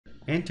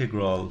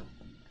integral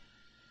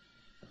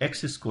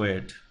x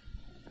squared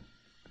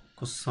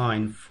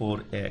cosine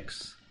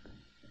 4x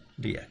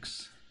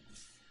dx.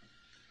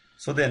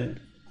 So then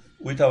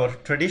with our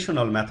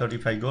traditional method,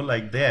 if I go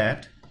like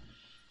that,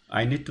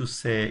 I need to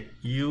say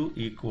u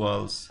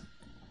equals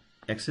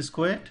x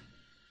squared,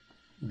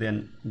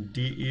 then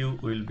du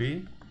will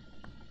be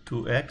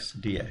 2x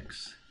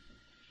dx,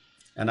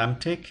 and I'm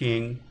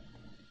taking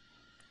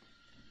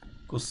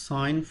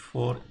cosine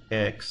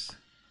 4x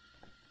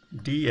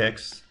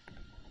dx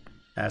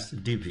as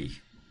dv.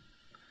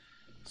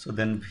 So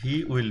then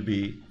v will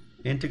be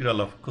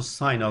integral of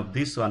cosine of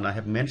this one I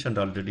have mentioned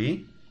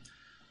already,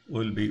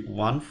 will be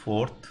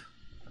 1/4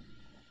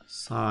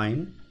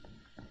 sine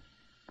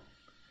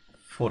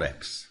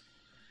 4x.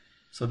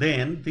 So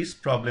then this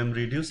problem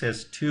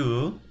reduces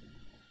to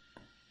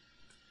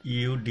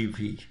u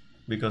dv,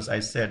 because I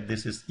said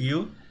this is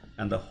u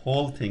and the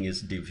whole thing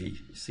is dv,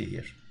 see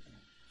here.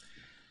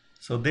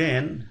 So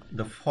then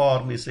the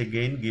form is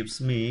again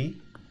gives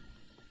me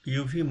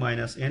uv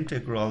minus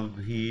integral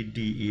v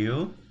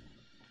du.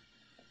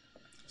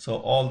 So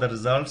all the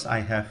results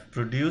I have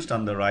produced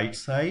on the right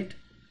side,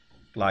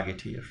 plug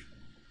it here.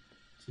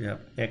 So you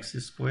have x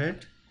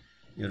squared,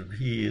 your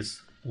v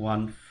is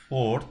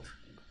 1/4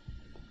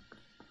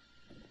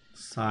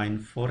 sine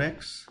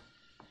 4x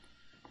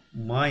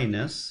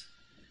minus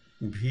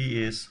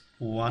v is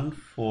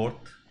 1/4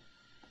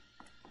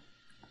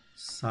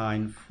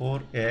 sine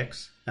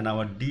 4x, and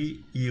our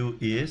du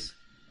is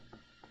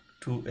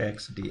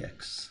 2x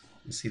dx.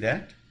 You see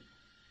that?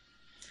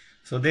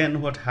 So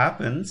then what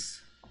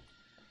happens,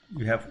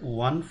 you have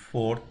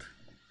 1/4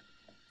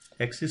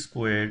 x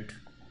squared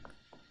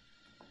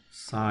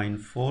sine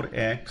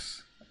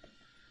 4x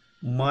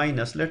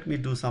minus, let me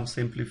do some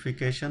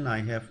simplification,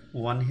 I have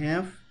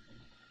 1/2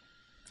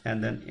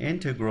 and then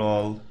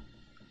integral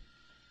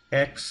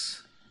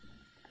x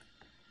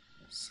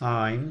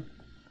sine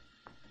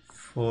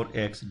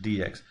 4x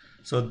dx.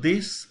 So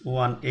this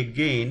one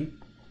again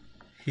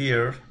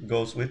here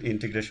goes with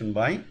integration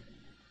by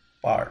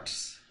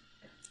parts.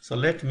 So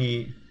let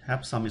me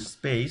have some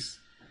space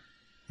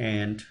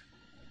and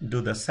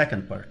do the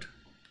second part.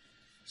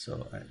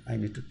 So I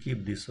need to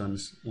keep this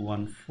one's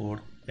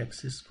 1/4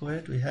 x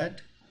squared, we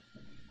had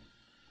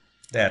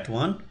that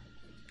one.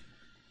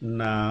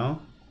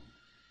 Now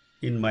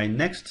in my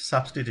next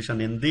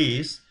substitution in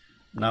this,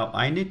 now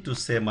I need to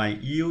say my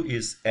u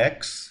is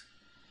x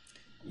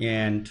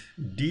and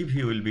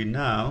dv will be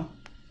now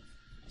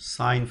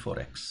sine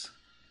 4x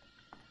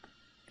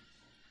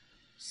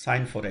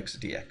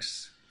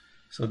dx.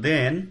 So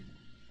then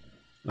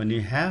when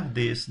you have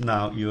this,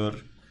 now your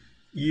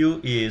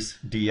u is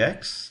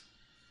dx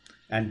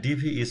and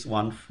dv is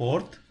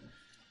 1/4,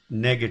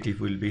 negative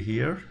will be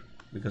here,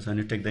 because when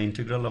you take the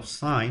integral of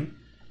sine,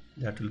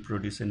 that will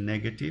produce a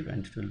negative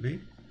and it will be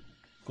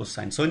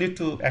cosine. So you need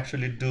to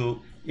actually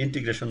do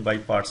integration by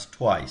parts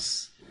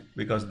twice,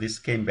 because this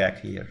came back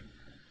here.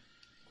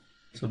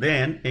 So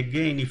then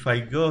again, if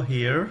I go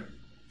here,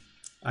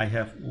 I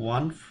have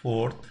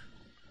 1/4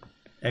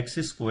 x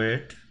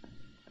squared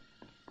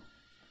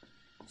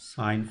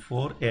sine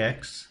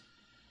 4x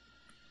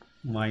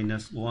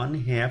minus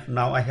 1/2.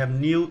 Now I have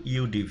new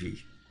u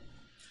dv.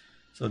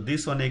 So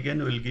this one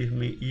again will give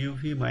me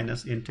uv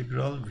minus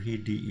integral v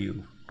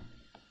du.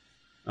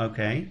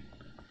 Okay,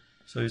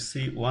 so you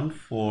see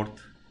 1/4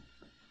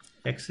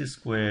 x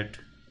squared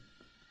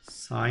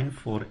sine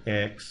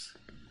 4x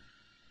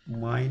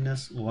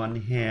minus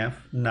 1/2.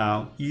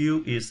 Now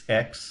u is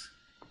x,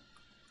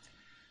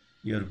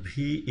 your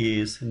v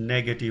is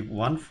negative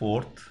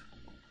 1/4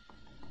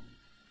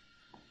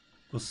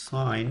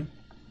 cosine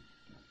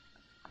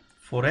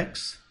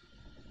 4x,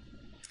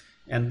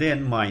 and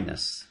then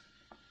minus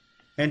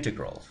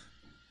integral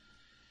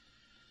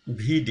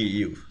v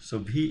du. So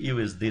vu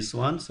is this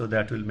one, so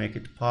that will make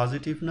it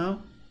positive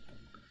now,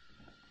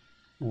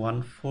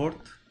 1/4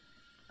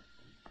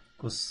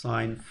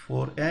 cosine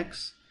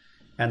 4x,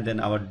 and then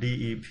our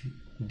du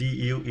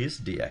is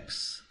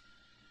dx.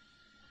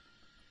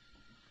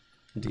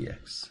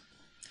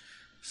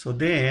 So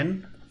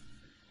then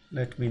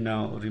let me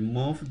now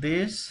remove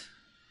this.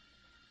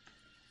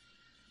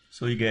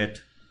 So you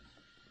get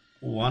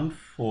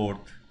 1/4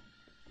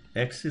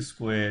 x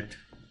squared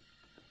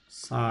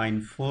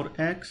sine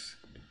 4x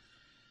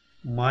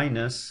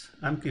minus,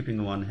 I'm keeping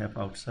 1/2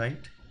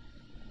 outside,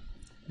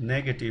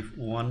 negative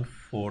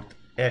 1/4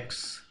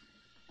 x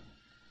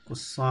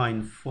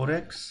cosine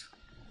 4x,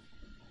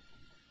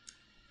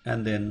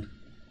 and then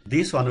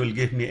this one will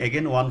give me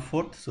again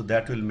 1/4, so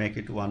that will make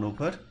it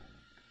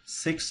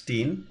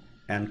 1/16,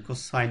 and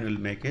cosine will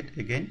make it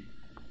again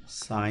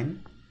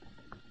sine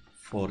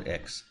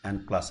 4x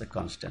and plus a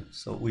constant.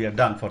 So we are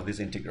done for this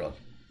integral.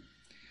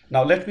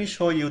 Now let me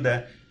show you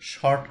the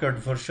shortcut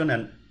version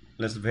and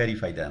let's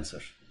verify the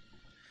answer.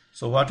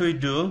 So what we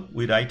do,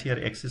 we write here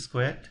x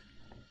squared,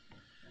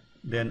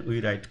 then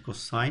we write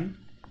cosine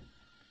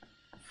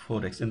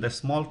 4x. In the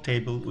small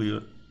table we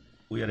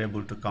are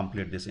able to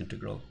complete this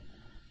integral.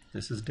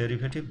 This is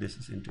derivative, this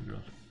is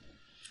integral.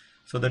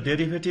 So the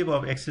derivative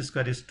of x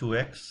squared is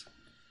 2x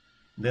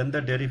then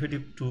the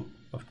derivative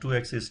of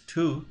 2x is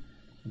 2,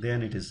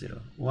 then it is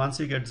 0. Once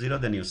you get 0,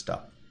 then you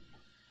stop.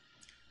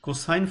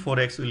 Cosine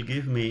 4x will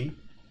give me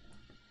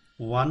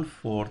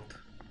 1/4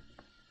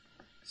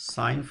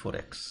 sine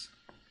 4x,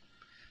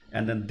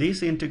 and then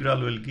this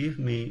integral will give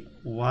me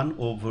 1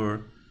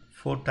 over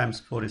 4 times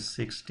 4 is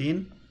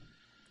 16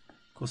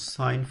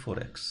 cosine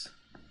 4x,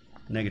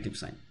 negative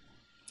sign.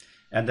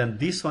 And then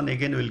this one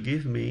again will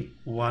give me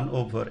 1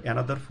 over,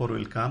 another 4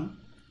 will come,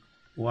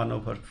 1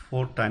 over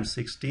 4 times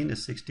 16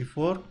 is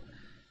 64,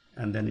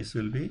 and then this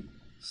will be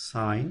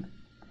sine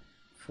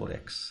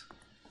 4x.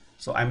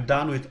 So I'm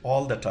done with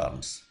all the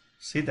terms.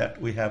 See that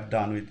we have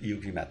done with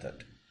UV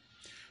method.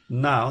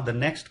 Now the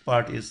next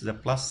part is the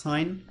plus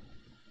sign,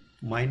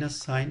 minus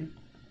sign,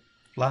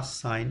 plus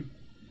sign,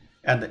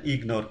 and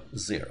ignore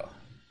 0.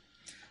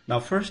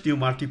 Now first you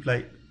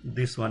multiply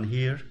this one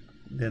here,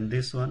 then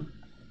this one,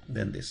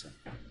 then this one.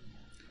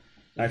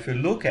 Now if you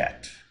look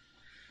at,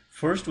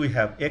 first we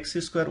have x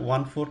square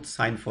 1/4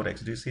 sine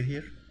 4x. Do you see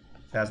here?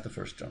 That's the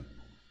first term.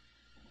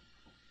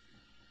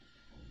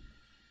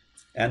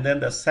 And then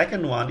the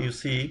second one, you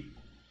see,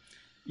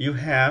 you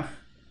have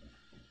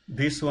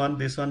this one,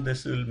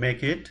 this will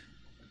make it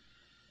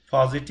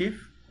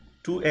positive.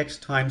 2x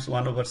times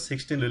 1 over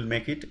 16 will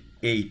make it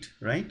 8,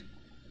 right?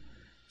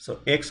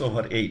 So x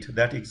over 8,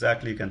 that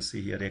exactly you can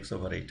see here, x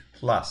over 8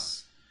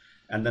 plus,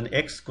 and then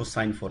x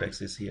cosine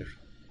 4x is here.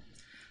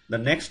 The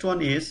next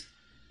one is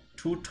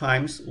 2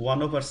 times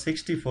 1 over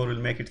 64 will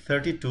make it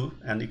 32,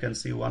 and you can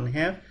see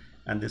 1/2,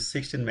 and this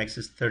 16 makes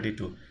it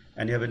 32,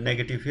 and you have a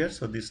negative here,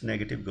 so this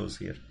negative goes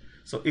here.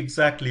 So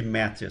exactly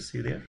matches, see there?